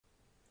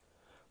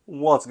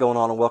What's going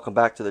on, and welcome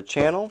back to the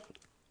channel.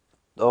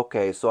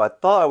 Okay, so I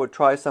thought I would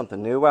try something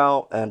new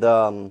out, and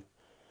I'm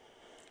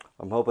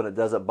hoping it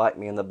doesn't bite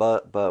me in the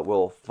butt, but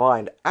we'll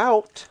find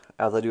out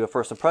as I do a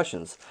first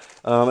impressions.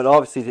 And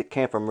obviously it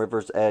came from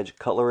River's Edge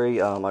Cutlery.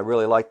 I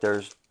really like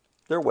their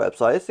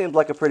website. It seems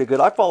like a pretty good.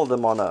 I follow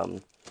them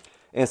on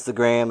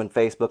Instagram and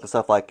Facebook and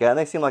stuff like that, and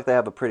they seem like they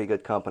have a pretty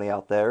good company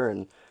out there.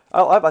 And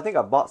I think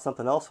I bought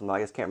something else from them.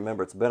 I just can't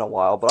remember. It's been a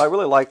while, but I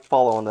really like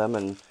following them,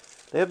 and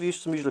they have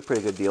some usually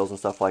pretty good deals and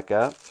stuff like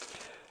that.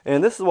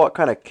 And this is what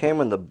kind of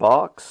came in the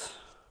box.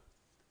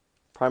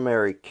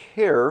 Primary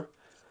care.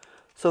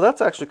 So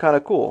that's actually kind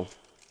of cool.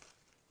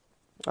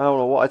 I don't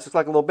know why. It's just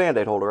like a little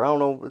Band-Aid holder. I don't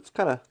know. It's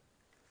kind of...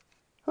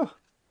 Huh.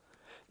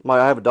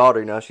 I have a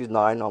daughter, she's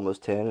 9,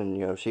 almost 10,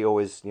 and, she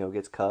always,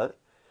 gets cut.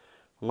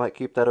 I might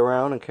keep that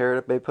around and carry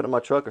it, maybe put it in my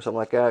truck or something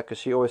like that, because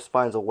she always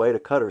finds a way to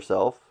cut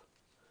herself.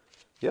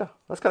 Yeah,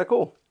 that's kind of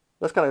cool.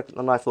 That's kind of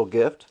a nice little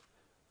gift.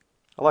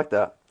 I like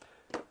that.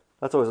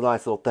 That's always a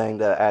nice little thing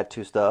to add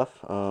to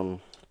stuff.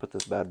 Put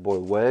this bad boy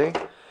away.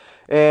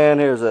 And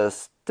here's a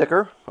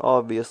sticker,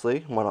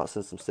 obviously. Why not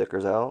send some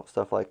stickers out?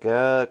 Stuff like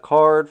that.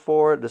 Card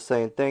for it, just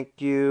saying thank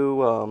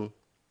you.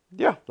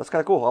 Yeah, that's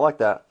kind of cool. I like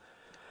that.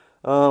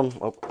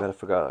 Oh, I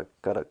forgot. I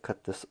gotta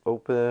cut this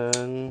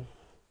open.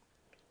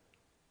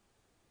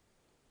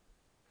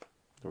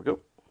 There we go.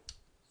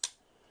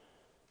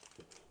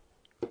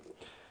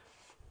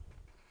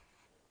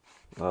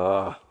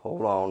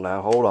 Hold on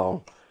now. Hold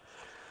on.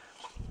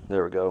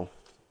 There we go.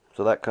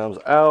 So that comes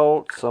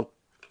out.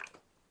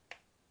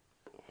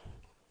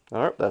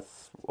 Alright,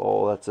 that's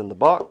all that's in the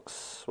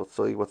box. Let's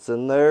see what's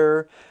in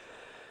there.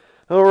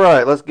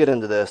 Alright, let's get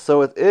into this.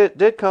 So it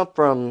did come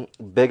from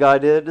Big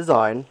Idea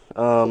Design.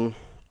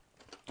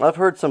 I've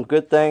heard some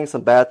good things,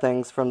 some bad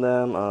things from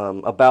them,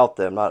 about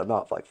them,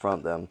 not like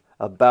from them,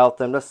 about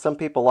them. Just some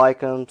people like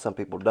them, some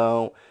people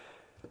don't.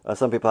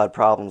 Some people had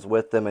problems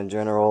with them in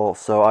general.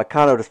 So I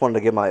kind of just wanted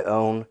to get my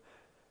own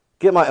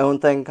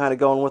thing kind of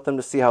going with them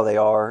to see how they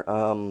are.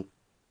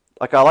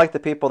 Like, I like the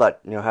people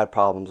that, had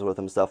problems with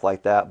them, stuff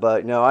like that.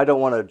 But, I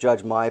don't want to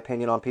judge my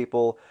opinion on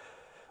people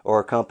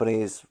or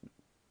companies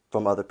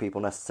from other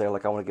people necessarily.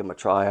 Like, I want to give them a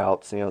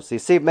tryout.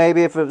 See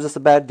maybe if it was just a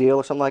bad deal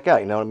or something like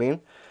that. You know what I mean?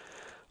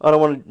 I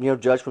don't want to,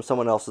 judge from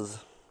someone else's,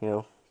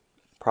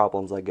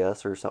 problems, I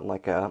guess, or something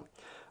like that.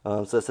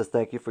 So it says,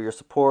 thank you for your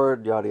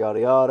support, yada, yada,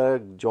 yada.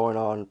 Join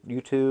on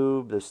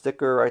YouTube. The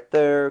sticker right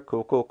there.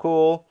 Cool, cool,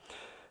 cool.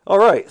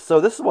 Alright,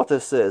 so this is what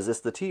this is. It's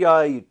the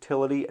TI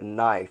Utility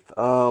Knife.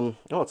 Oh,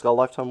 it's got a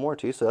lifetime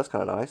warranty, so that's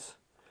kind of nice.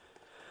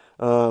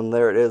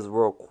 There it is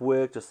real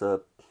quick. Just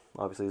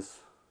obviously it's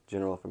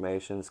general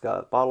information. It's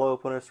got bottle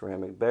opener,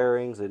 ceramic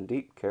bearings, and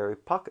deep carry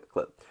pocket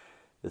clip.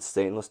 It's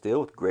stainless steel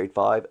with grade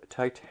 5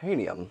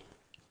 titanium.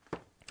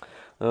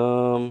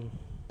 What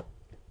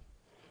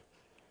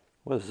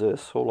is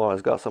this? Hold on,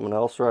 it's got something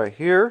else right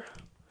here.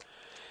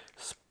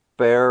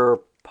 Spare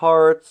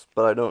parts,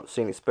 but I don't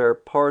see any spare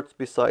parts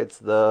besides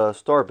the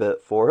star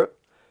bit for it.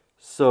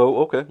 So,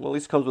 okay, well, at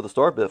least it comes with a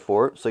star bit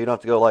for it, so you don't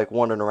have to go like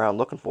wandering around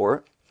looking for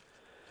it.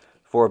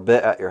 For a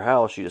bit at your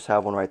house, you just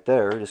have one right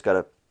there. You just got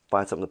to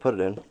find something to put it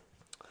in. And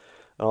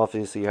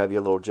obviously you have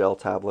your little gel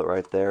tablet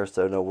right there,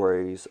 so no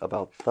worries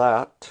about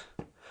that.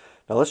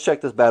 Now let's check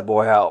this bad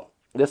boy out.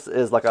 This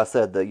is, like I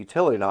said, the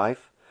utility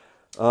knife.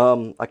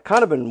 I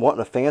kind of been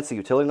wanting a fancy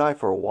utility knife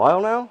for a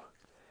while now.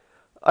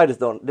 I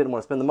just didn't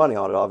want to spend the money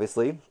on it,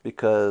 obviously,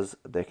 because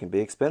they can be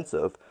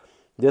expensive.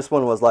 This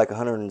one was like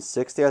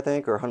 160, I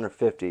think, or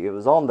 150. It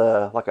was on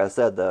the, like I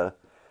said, the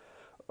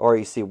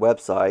REC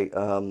website.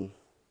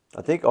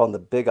 I think on the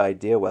Big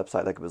Idea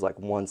website, like it was like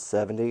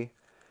 170.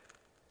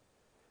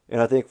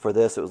 And I think for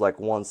this, it was like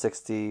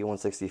 160,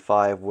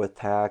 165 with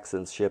tax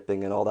and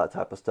shipping and all that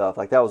type of stuff.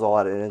 Like, that was all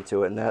added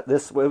into it. And it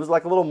was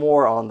like a little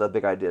more on the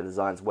Big Idea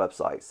Designs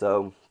website.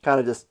 So,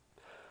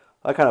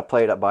 I kind of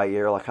play it up by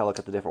ear. Like, kind of look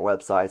at the different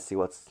websites, see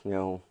what's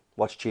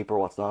cheaper,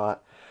 what's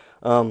not.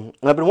 And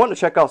I've been wanting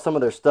to check out some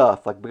of their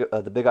stuff, like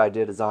the Big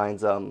Idea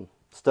Designs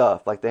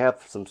stuff. Like, they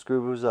have some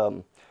screws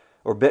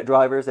or bit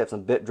drivers. They have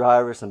some bit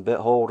drivers, some bit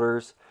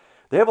holders.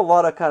 They have a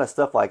lot of kind of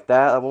stuff like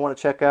that I want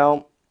to check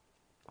out.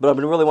 But I've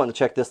been really wanting to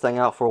check this thing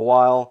out for a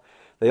while.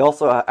 They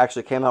also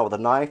actually came out with a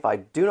knife. I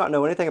do not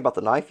know anything about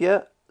the knife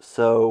yet,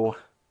 so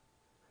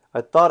I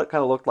thought it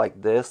kind of looked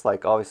like this,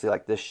 like obviously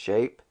like this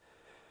shape.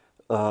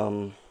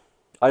 I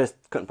just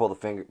couldn't pull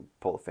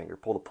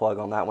the plug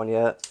on that one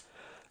yet,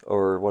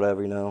 or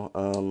whatever,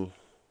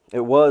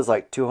 It was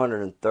like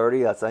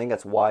 230. I think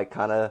that's why I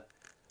kind of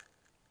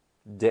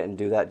didn't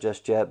do that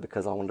just yet,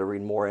 because I wanted to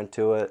read more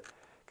into it.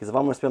 Because if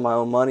I'm going to spend my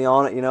own money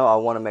on it, I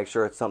want to make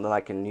sure it's something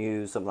I can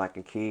use, something I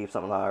can keep,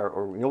 something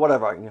or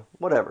whatever,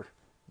 whatever.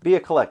 Be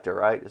a collector,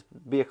 right? Just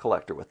be a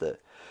collector with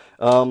it.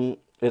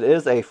 It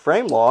is a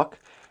frame lock,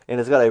 and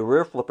it's got a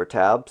rear flipper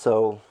tab,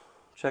 so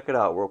check it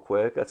out real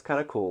quick. That's kind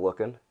of cool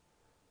looking.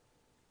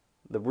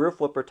 The rear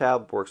flipper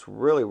tab works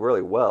really,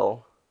 really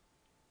well.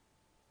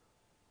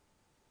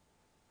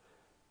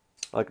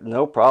 Like,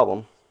 no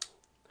problem.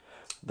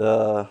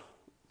 The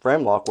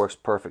frame lock works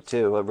perfect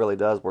too. It really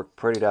does work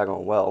pretty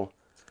daggone well.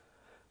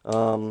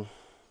 At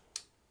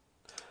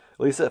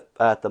least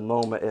at the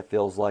moment it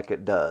feels like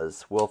it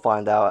does. We'll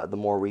find out the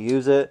more we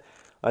use it.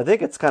 I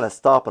think it's kind of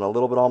stopping a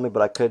little bit on me,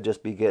 but I could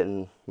just be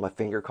getting my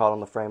finger caught on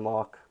the frame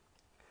lock.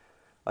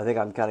 I think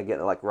I'm kind of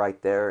getting it like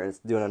right there, and it's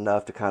doing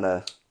enough to kind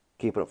of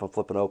keep it from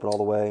flipping open all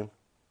the way.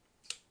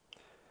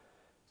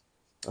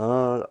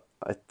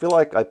 I feel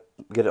like I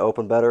get it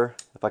open better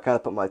if I kind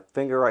of put my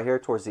finger right here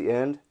towards the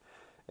end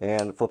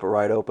and flip it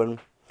right open.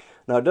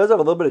 Now it does have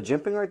a little bit of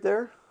jimping right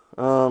there.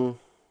 Kind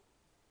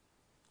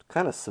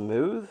of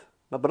smooth,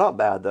 but not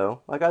bad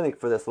though. Like I think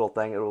for this little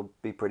thing it'll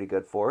be pretty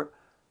good for it.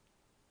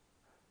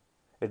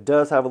 It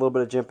does have a little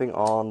bit of jimping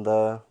on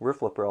the rear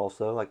flipper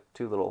also, like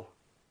two little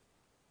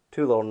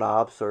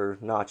knobs or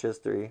notches,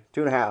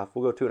 2.5.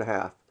 We'll go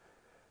 2.5.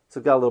 So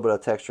it's got a little bit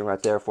of texturing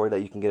right there for you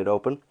that you can get it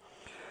open.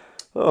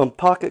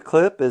 Pocket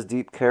clip is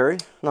deep carry.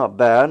 Not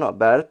bad, not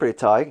bad. It's pretty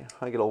tight.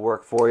 I think it'll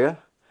work for you.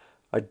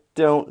 I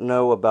don't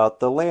know about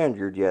the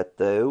lanyard yet,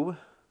 though.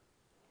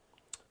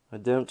 I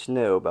don't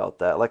know about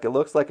that. Like, it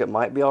looks like it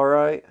might be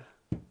alright.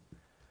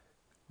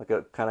 Like,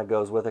 it kind of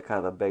goes with it, kind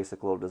of a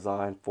basic little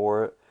design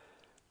for it.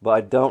 But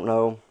I don't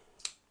know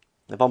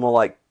if I'm going to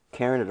like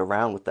carrying it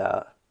around with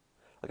that.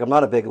 Like, I'm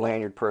not a big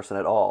lanyard person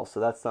at all,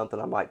 so that's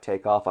something I might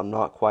take off. I'm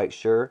not quite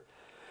sure.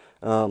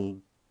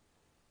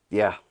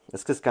 Yeah,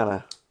 it's just kind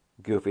of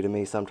goofy to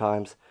me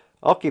sometimes.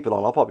 I'll keep it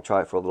on. I'll probably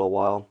try it for a little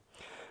while.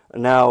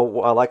 Now,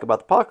 what I like about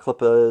the pocket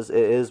clip is it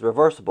is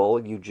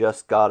reversible. You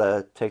just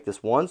gotta take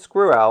this one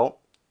screw out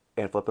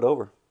and flip it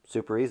over.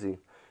 Super easy.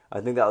 I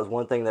think that was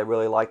one thing they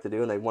really liked to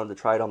do, and they wanted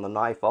to try it on the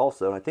knife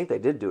also, and I think they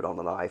did do it on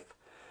the knife.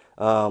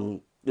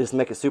 Just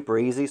make it super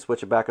easy,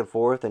 switch it back and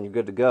forth, and you're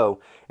good to go.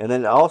 And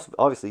then also,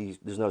 obviously,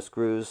 there's no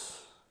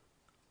screws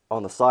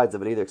on the sides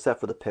of it either, except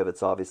for the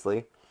pivots,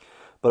 obviously.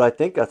 But I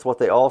think that's what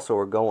they also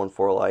were going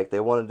for. Like, they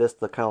wanted this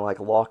to kind of like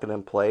lock it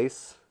in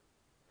place,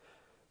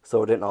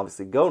 so it didn't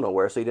obviously go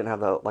nowhere. So you didn't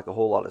have like a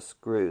whole lot of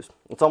screws.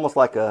 It's almost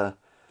like a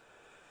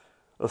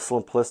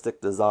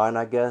simplistic design,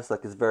 I guess.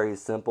 Like, it's very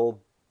simple,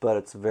 but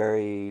it's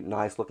very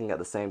nice looking at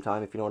the same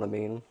time, if you know what I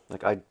mean.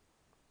 Like, I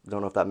don't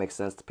know if that makes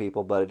sense to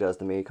people, but it does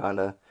to me, kind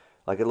of.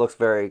 Like, it looks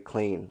very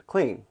clean.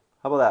 Clean.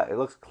 How about that? It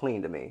looks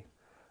clean to me.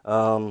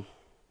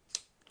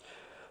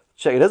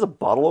 Check. It is a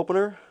bottle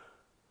opener.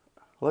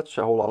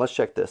 Hold on, let's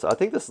check this. I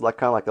think this is like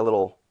kind of like a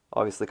little,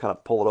 obviously kind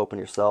of pull it open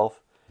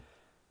yourself.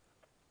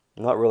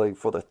 Not really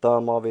for the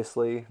thumb,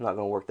 obviously. Not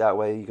going to work that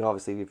way. You can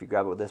obviously, if you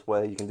grab it this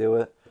way, you can do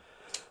it.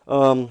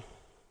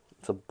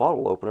 It's a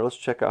bottle opener. Let's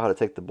check out how to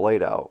take the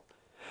blade out.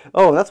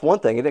 Oh, and that's one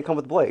thing. It didn't come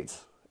with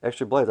blades.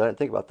 Extra blades. I didn't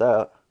think about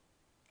that.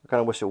 I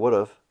kind of wish it would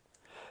have.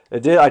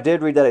 It did. I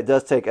did read that it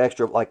does take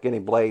extra, like any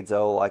blades,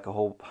 though, like a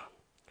whole.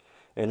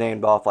 It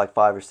named off like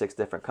 5 or 6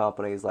 different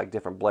companies, like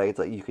different blades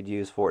that you could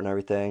use for it and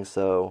everything.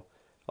 So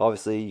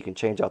obviously you can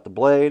change out the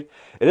blade.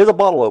 It is a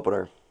bottle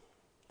opener.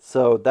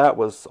 So that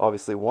was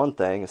obviously one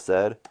thing it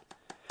said.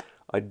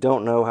 I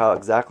don't know how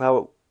exactly how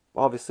it,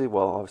 obviously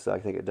I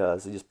think it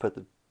does. You just put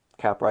the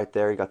cap right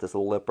there. You got this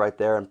little lip right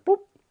there and boop,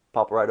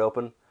 pop it right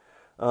open.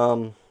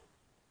 Yeah,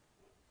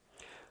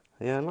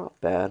 not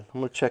bad.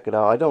 I'm going to check it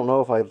out. I don't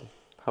know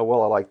how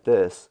well I like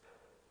this.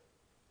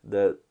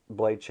 The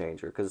blade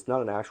changer, because it's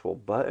not an actual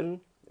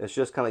button. It's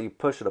just kind of you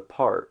push it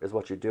apart is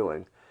what you're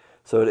doing.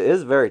 So it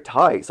is very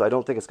tight, so I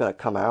don't think it's going to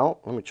come out.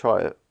 Let me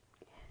try it.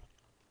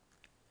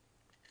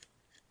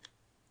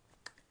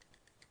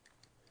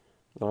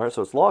 Alright,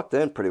 so it's locked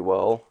in pretty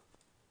well.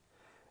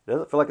 It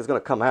doesn't feel like it's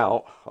going to come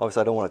out.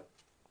 Obviously, I don't want to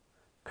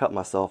cut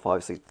myself,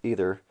 obviously,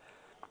 either.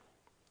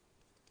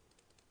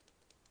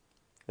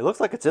 It looks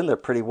like it's in there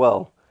pretty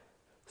well.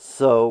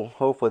 So,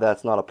 hopefully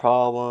that's not a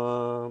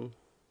problem.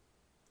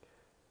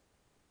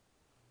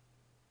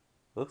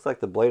 Looks like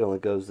the blade only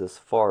goes this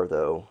far,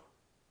 though.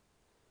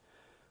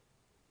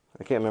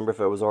 I can't remember if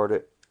it was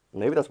already...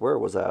 Maybe that's where it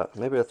was at.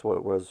 Maybe that's what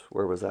it was,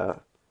 where it was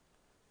at.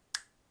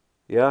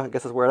 Yeah, I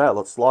guess that's where it at.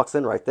 It locks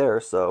in right there,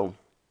 so...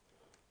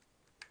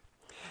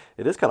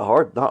 It is kind of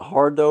hard. Not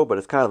hard, though, but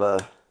it's kind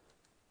of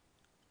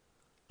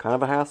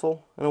a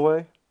hassle, in a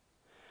way.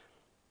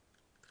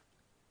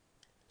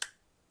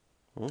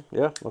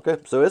 Yeah, okay.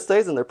 So it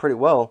stays in there pretty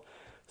well.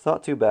 It's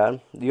not too bad.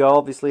 You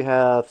obviously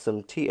have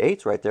some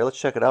T8s right there. Let's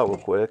check it out real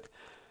quick.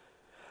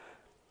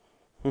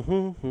 It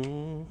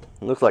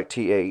looks like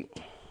T8.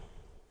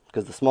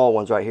 Because the small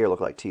ones right here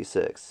look like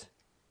T6.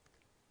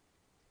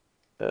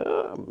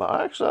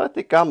 Actually, I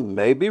think I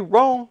may be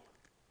wrong.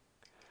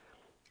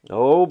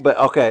 Oh, but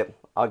okay.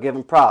 I'll give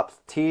him props.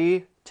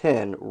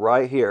 T10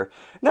 right here.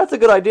 And that's a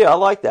good idea. I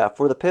like that.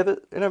 For the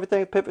pivot and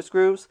everything, pivot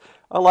screws,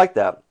 I like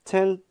that.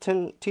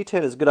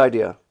 T10 is a good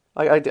idea.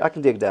 I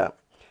can dig that.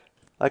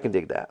 I can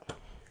dig that.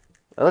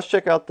 Now let's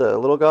check out the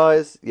little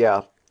guys.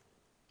 Yeah.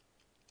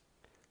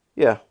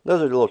 Yeah,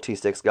 those are the little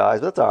T6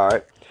 guys. But that's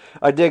alright.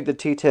 I dig the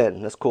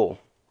T10. That's cool.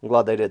 I'm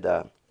glad they did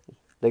that.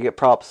 They get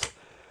props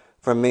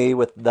from me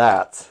with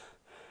that.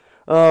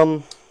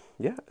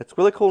 Yeah, it's a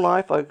really cool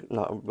knife.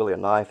 Not really a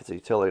knife, it's a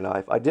utility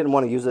knife. I didn't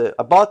want to use it.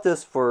 I bought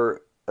this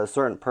for a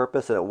certain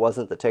purpose, and it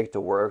wasn't to take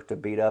to work, to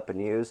beat up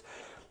and use.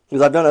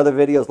 Because I've done other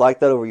videos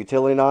like that over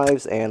utility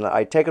knives, and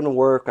I take them to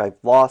work, I've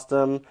lost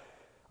them.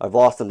 I've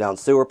lost them down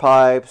sewer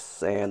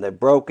pipes, and they're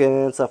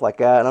broken, stuff like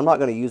that. And I'm not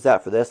going to use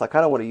that for this. I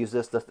kind of want to use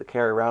this just to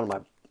carry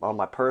around on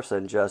my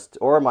person,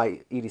 or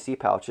my EDC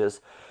pouches,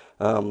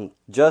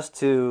 just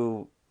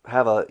to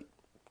have a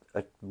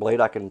blade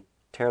I can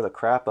tear the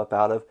crap up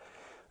out of.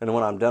 And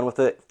when I'm done with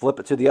it, flip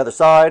it to the other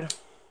side,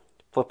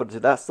 flip it to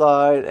that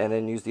side, and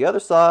then use the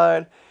other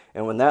side.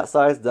 And when that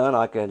side's done,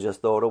 I can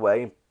just throw it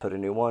away and put a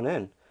new one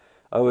in.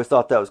 I always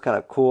thought that was kind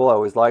of cool. I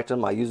always liked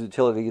them. I use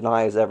utility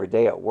knives every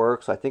day at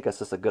work, so I think that's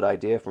just a good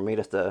idea for me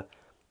just to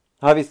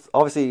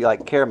obviously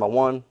like carry my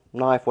one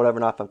knife, whatever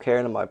knife I'm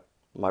carrying in my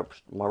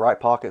right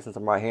pocket since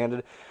I'm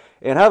right-handed,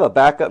 and have a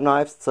backup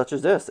knife such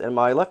as this in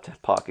my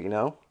left pocket, you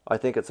know. I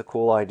think it's a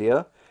cool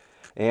idea,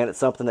 and it's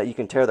something that you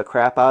can tear the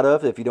crap out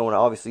of if you don't want to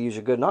obviously use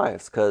your good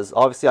knives, because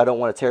obviously I don't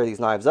want to tear these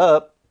knives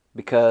up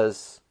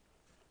because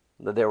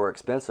they were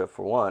expensive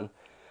for one.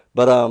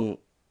 But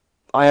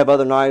I have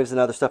other knives and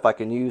other stuff I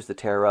can use to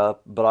tear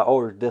up, but I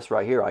ordered this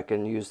right here. I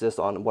can use this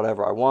on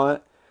whatever I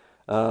want,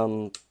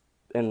 and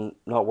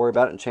not worry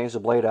about it and change the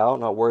blade out,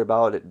 not worry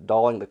about it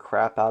dulling the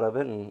crap out of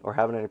it or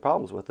having any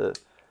problems with it.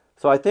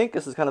 So I think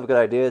this is kind of a good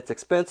idea. It's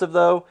expensive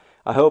though.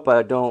 I hope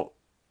I don't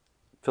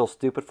feel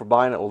stupid for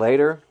buying it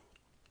later.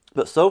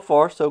 But so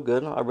far, so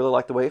good. I really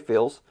like the way it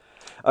feels.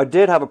 I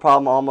did have a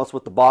problem almost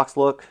with the box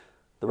look,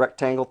 the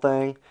rectangle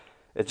thing.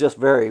 It's just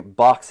very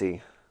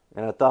boxy,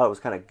 and I thought it was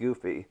kind of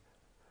goofy.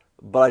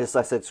 But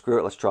I said, screw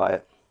it, let's try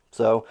it.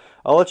 So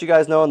I'll let you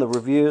guys know in the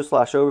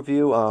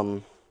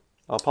review/overview.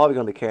 I'm probably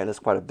going to be carrying this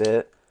quite a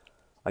bit.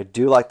 I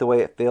do like the way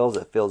it feels.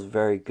 It feels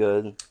very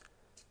good.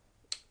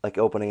 Like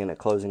opening and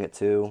closing it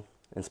too.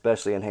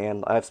 Especially in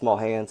hand. I have small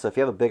hands, so if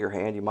you have a bigger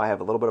hand, you might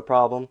have a little bit of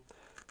problem.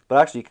 But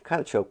actually, you can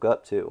kind of choke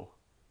up too.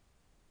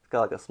 It's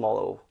got like a small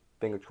little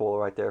finger twirl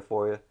right there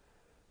for you.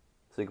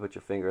 So you can put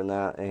your finger in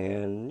that,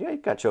 and yeah, you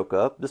can choke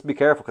up. Just be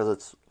careful because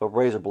it's a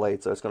razor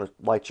blade, so it's going to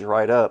light you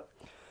right up.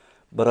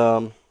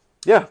 But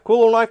yeah, cool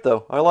little knife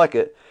though. I like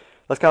it.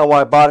 That's kind of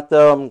why I bought it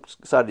though. I'm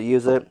excited to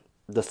use it.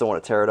 Just don't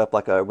want to tear it up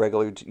like a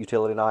regular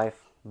utility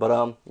knife.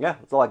 But yeah,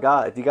 that's all I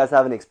got. If you guys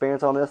have any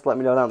experience on this, let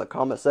me know down in the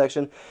comment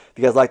section. If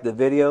you guys like the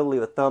video,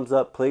 leave a thumbs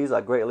up, please.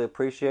 I greatly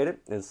appreciate it,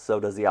 and so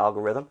does the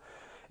algorithm.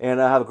 And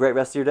have a great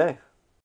rest of your day.